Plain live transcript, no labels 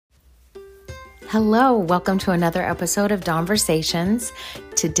Hello, welcome to another episode of Donversations.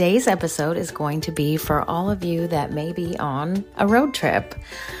 Today's episode is going to be for all of you that may be on a road trip.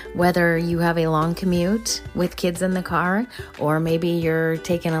 Whether you have a long commute with kids in the car, or maybe you're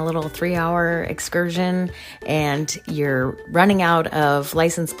taking a little 3-hour excursion and you're running out of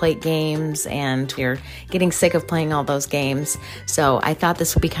license plate games and you're getting sick of playing all those games. So I thought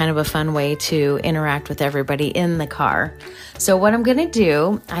this would be kind of a fun way to interact with everybody in the car. So what I'm going to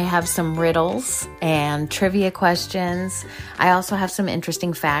do, I have some riddles and trivia questions. I also have some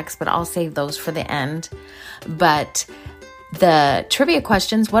interesting facts, but I'll save those for the end. But the trivia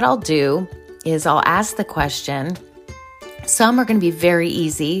questions, what I'll do is I'll ask the question. Some are going to be very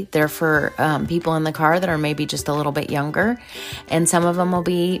easy. They're for people in the car that are maybe just a little bit younger. And some of them will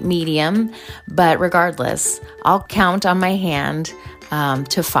be medium. But regardless, I'll count on my hand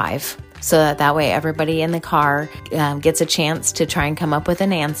to 5. So that way everybody in the car gets a chance to try and come up with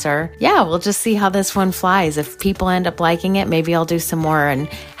an answer. Yeah, we'll just see how this one flies. If people end up liking it, maybe I'll do some more and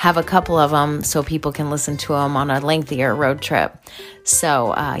have a couple of them so people can listen to them on a lengthier road trip.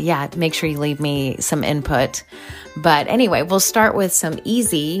 So make sure you leave me some input. But anyway, we'll start with some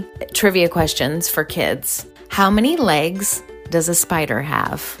easy trivia questions for kids. How many legs does a spider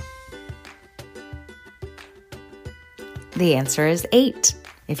have? The answer is 8.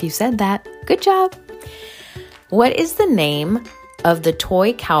 If you said that, good job. What is the name of the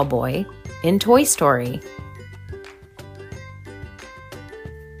toy cowboy in Toy Story?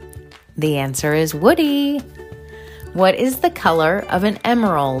 The answer is Woody. What is the color of an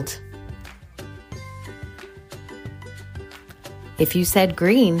emerald? If you said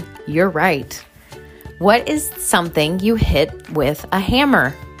green, you're right. What is something you hit with a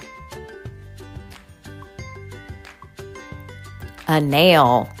hammer? A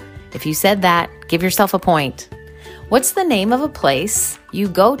nail. If you said that, give yourself a point. What's the name of a place you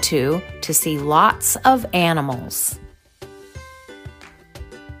go to see lots of animals?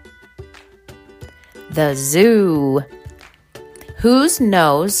 The zoo. Whose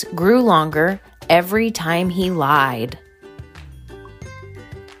nose grew longer every time he lied?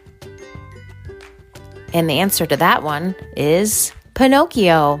 And the answer to that one is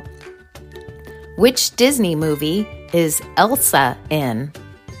Pinocchio. Which Disney movie is Elsa in?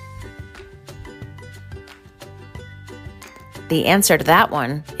 The answer to that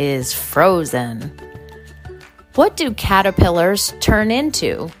one is Frozen. What do caterpillars turn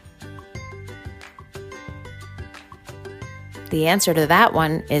into? The answer to that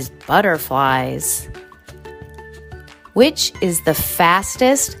one is butterflies. Which is the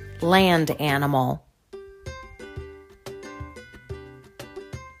fastest land animal?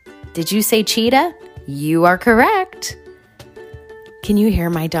 Did you say cheetah? You are correct. Can you hear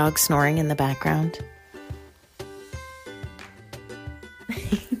my dog snoring in the background?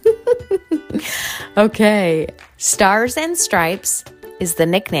 Okay. Stars and Stripes is the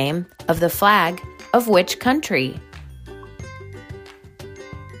nickname of the flag of which country?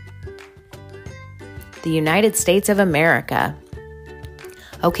 The United States of America.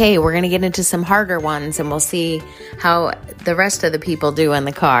 Okay, we're going to get into some harder ones and we'll see how the rest of the people do in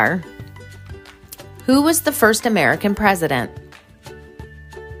the car. Who was the first American president?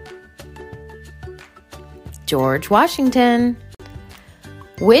 George Washington.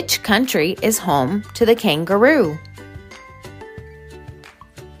 Which country is home to the kangaroo?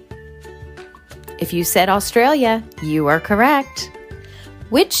 If you said Australia, you are correct.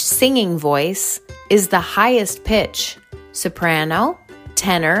 Which singing voice is the highest pitch? Soprano,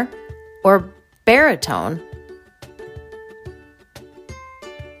 tenor, or baritone?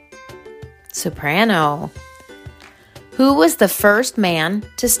 Soprano. Who was the first man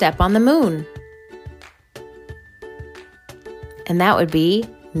to step on the moon? And that would be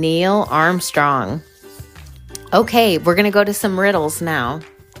Neil Armstrong. Okay, we're going to go to some riddles now.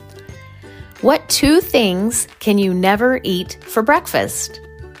 What 2 things can you never eat for breakfast?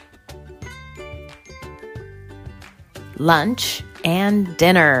 Lunch and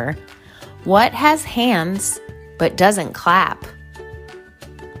dinner. What has hands but doesn't clap?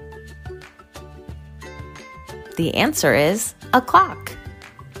 The answer is a clock.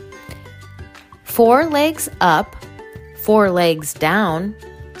 4 legs up, 4 legs down,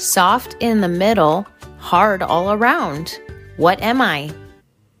 soft in the middle, hard all around. What am I?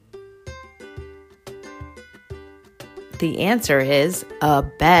 The answer is a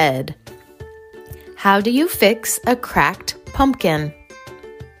bed. How do you fix a cracked pumpkin?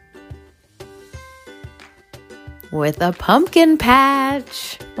 With a pumpkin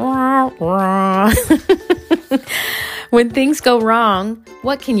patch. When things go wrong,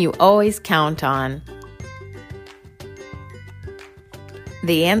 what can you always count on?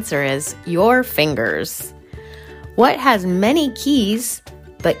 The answer is your fingers. What has many keys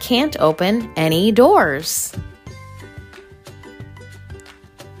but can't open any doors?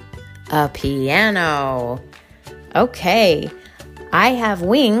 A piano. Okay. I have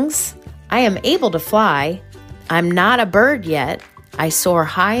wings. I am able to fly. I'm not a bird yet. I soar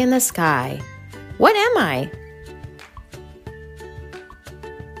high in the sky. What am I?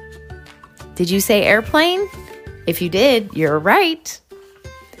 Did you say airplane? If you did, you're right.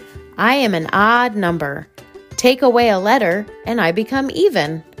 I am an odd number. Take away a letter and I become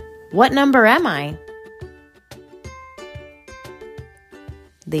even. What number am I?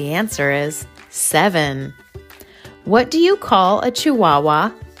 The answer is 7. What do you call a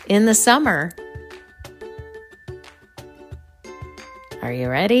chihuahua in the summer? Are you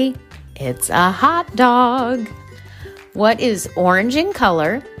ready? It's a hot dog. What is orange in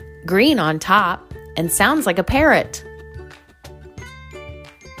color, green on top, and sounds like a parrot?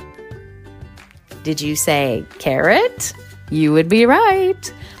 Did you say carrot? You would be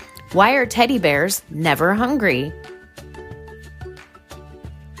right. Why are teddy bears never hungry?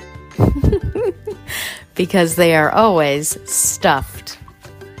 Because they are always stuffed.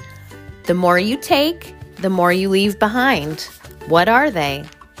 The more you take, the more you leave behind. What are they?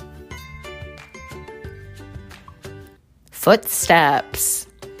 Footsteps.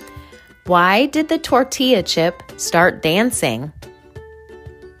 Why did the tortilla chip start dancing?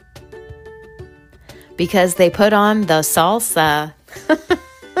 Because they put on the salsa.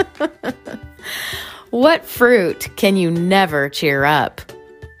 What fruit can you never cheer up?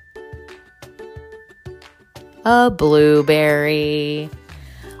 A blueberry.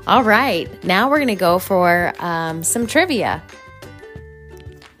 All right, now we're going to go for some trivia.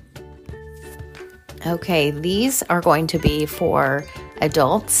 Okay, these are going to be for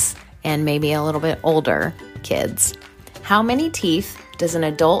adults and maybe a little bit older kids. How many teeth does an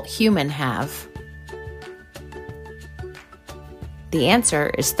adult human have? The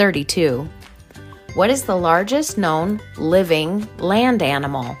answer is 32. What is the largest known living land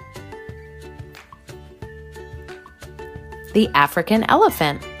animal? The African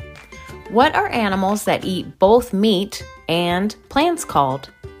elephant. What are animals that eat both meat and plants called?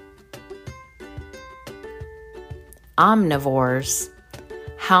 Omnivores.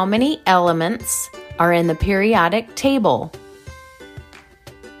 How many elements are in the periodic table?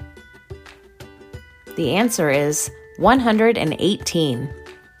 The answer is 118.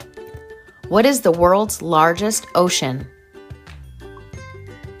 What is the world's largest ocean?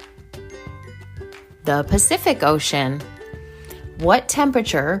 The Pacific Ocean. What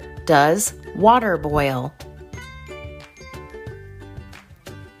temperature does water boil?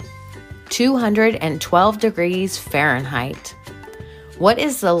 212 degrees Fahrenheit. What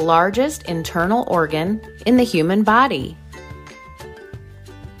is the largest internal organ in the human body?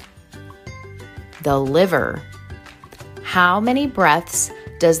 The liver. How many breaths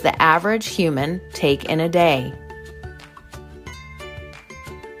does the average human take in a day?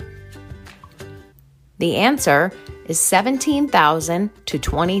 The answer is 17,000 to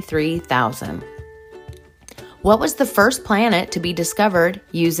 23,000. What was the first planet to be discovered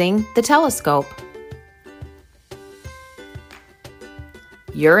using the telescope?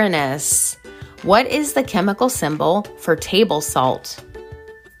 Uranus. What is the chemical symbol for table salt?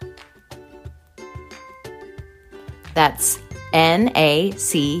 That's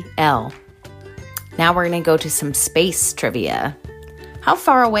NaCl. Now we're going to go to some space trivia. How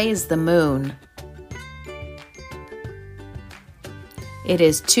far away is the moon? It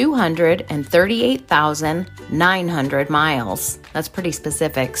is 238,900 miles. That's pretty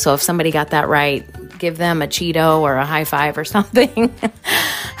specific. So if somebody got that right, give them a Cheeto or a high five or something.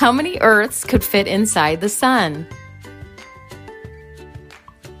 How many Earths could fit inside the sun?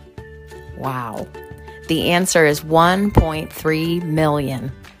 Wow. The answer is 1.3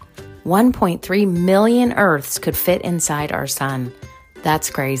 million. 1.3 million Earths could fit inside our sun. That's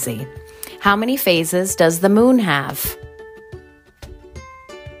crazy. How many phases does the moon have?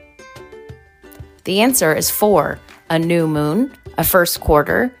 The answer is 4. A new moon, a first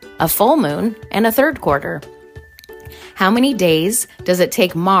quarter, a full moon, and a third quarter. How many days does it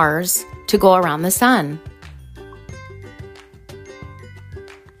take Mars to go around the sun?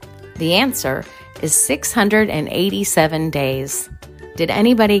 The answer is 687 days. Did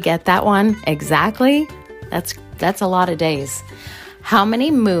anybody get that one exactly? That's a lot of days. How many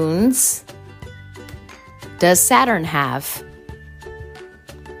moons does Saturn have?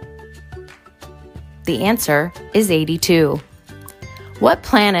 The answer is 82. What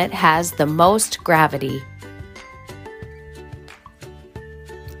planet has the most gravity?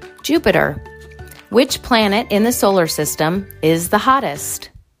 Jupiter. Which planet in the solar system is the hottest?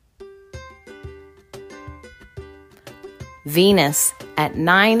 Venus at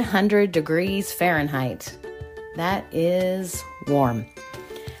 900 degrees Fahrenheit. That is warm.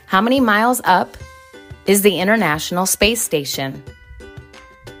 How many miles up is the International Space Station?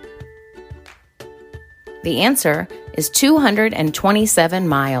 The answer is 227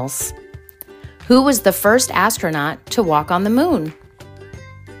 miles. Who was the first astronaut to walk on the moon?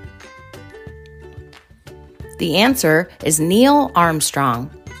 The answer is Neil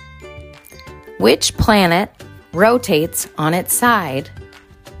Armstrong. Which planet rotates on its side?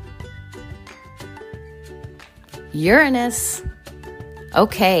 Uranus.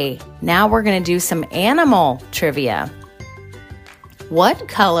 Okay, now we're going to do some animal trivia. What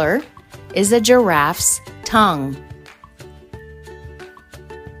color is a giraffe's tongue?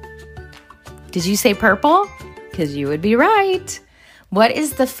 Did you say purple? Because you would be right. What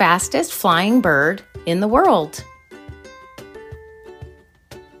is the fastest flying bird in the world?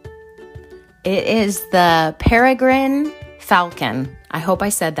 It is the peregrine falcon. I hope I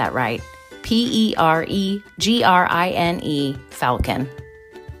said that right. Peregrine, falcon.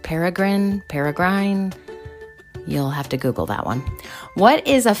 Peregrine. You'll have to Google that one. What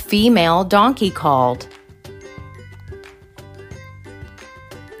is a female donkey called?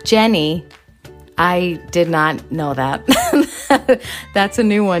 Jenny. I did not know that. That's a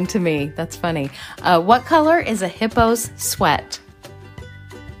new one to me. That's funny. What color is a hippo's sweat?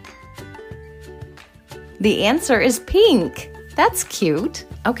 The answer is pink. That's cute.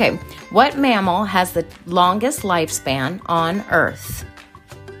 Okay. What mammal has the longest lifespan on Earth?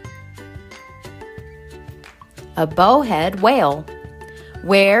 A bowhead whale.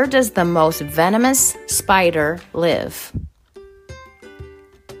 Where does the most venomous spider live?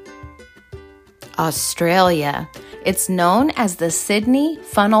 Australia. It's known as the Sydney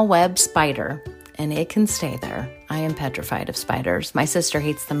funnel web spider, and it can stay there. I am petrified of spiders. My sister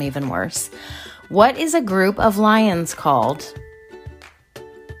hates them even worse. What is a group of lions called?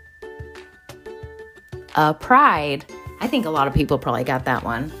 A pride. I think a lot of people probably got that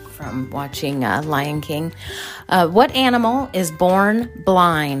one from watching Lion King. What animal is born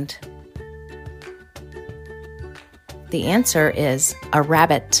blind? The answer is a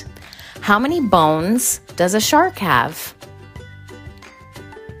rabbit. How many bones does a shark have?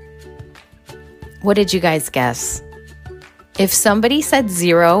 What did you guys guess? If somebody said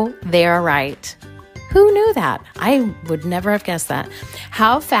 0, they are right. Who knew that? I would never have guessed that.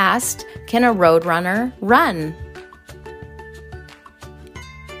 How fast can a roadrunner run?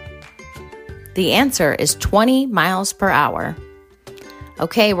 The answer is 20 miles per hour.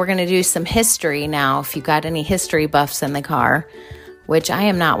 Okay, we're going to do some history now. If you got any history buffs in the car, which I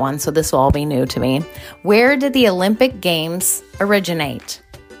am not one, so this will all be new to me. Where did the Olympic Games originate?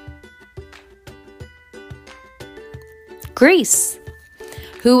 Greece.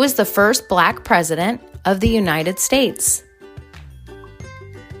 Who was the first black president of the United States?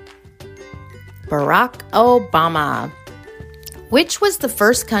 Barack Obama. Which was the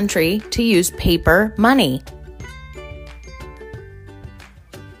first country to use paper money?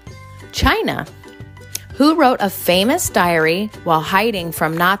 China. Who wrote a famous diary while hiding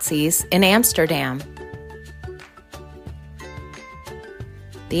from Nazis in Amsterdam?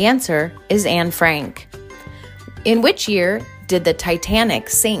 The answer is Anne Frank. In which year did the Titanic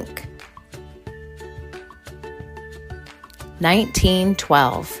sink?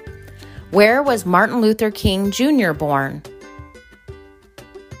 1912. Where was Martin Luther King Jr. born?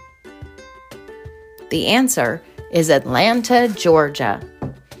 The answer is Atlanta, Georgia.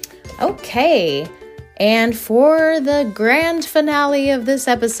 Okay. And for the grand finale of this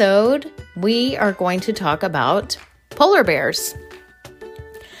episode, we are going to talk about polar bears.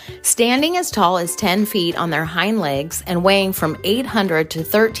 Standing as tall as 10 feet on their hind legs and weighing from 800 to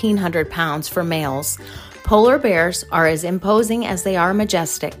 1,300 pounds for males, polar bears are as imposing as they are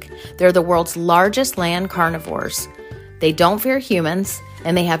majestic. They're the world's largest land carnivores. They don't fear humans,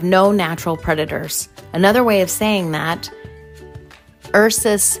 and they have no natural predators. Another way of saying that,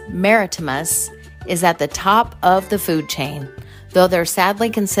 Ursus maritimus is at the top of the food chain, though they're sadly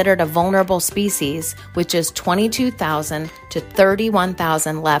considered a vulnerable species, with just 22,000 to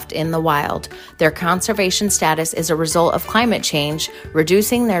 31,000 left in the wild. Their conservation status is a result of climate change,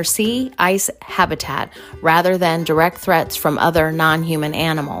 reducing their sea ice habitat rather than direct threats from other non-human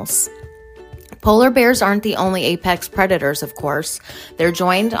animals. Polar bears aren't the only apex predators, of course. They're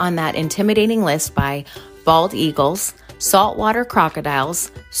joined on that intimidating list by bald eagles, saltwater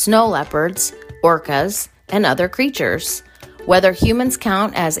crocodiles, snow leopards, orcas, and other creatures. Whether humans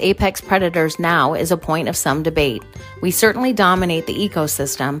count as apex predators now is a point of some debate. We certainly dominate the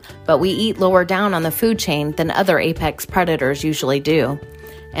ecosystem, but we eat lower down on the food chain than other apex predators usually do.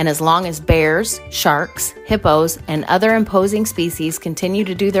 And as long as bears, sharks, hippos, and other imposing species continue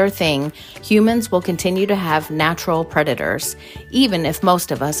to do their thing, humans will continue to have natural predators, even if most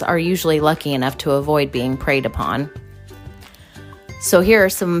of us are usually lucky enough to avoid being preyed upon. So here are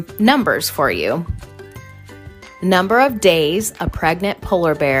some numbers for you. Number of days a pregnant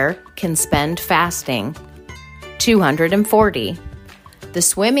polar bear can spend fasting, 240. The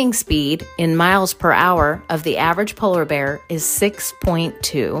swimming speed in miles per hour of the average polar bear is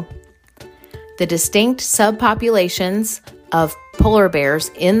 6.2. The distinct subpopulations of polar bears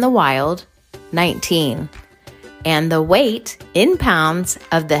in the wild, 19. And the weight in pounds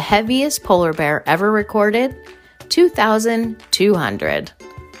of the heaviest polar bear ever recorded, 2,200.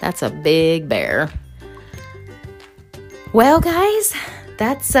 That's a big bear. Well, guys,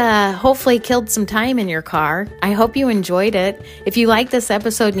 that's hopefully killed some time in your car. I hope you enjoyed it. If you like this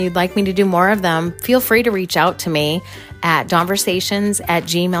episode and you'd like me to do more of them, feel free to reach out to me at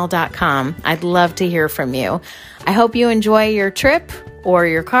dawnversations@gmail.com. I'd love to hear from you. I hope you enjoy your trip or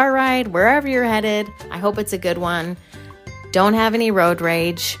your car ride, wherever you're headed. I hope it's a good one. Don't have any road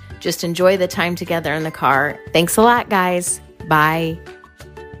rage. Just enjoy the time together in the car. Thanks a lot, guys. Bye.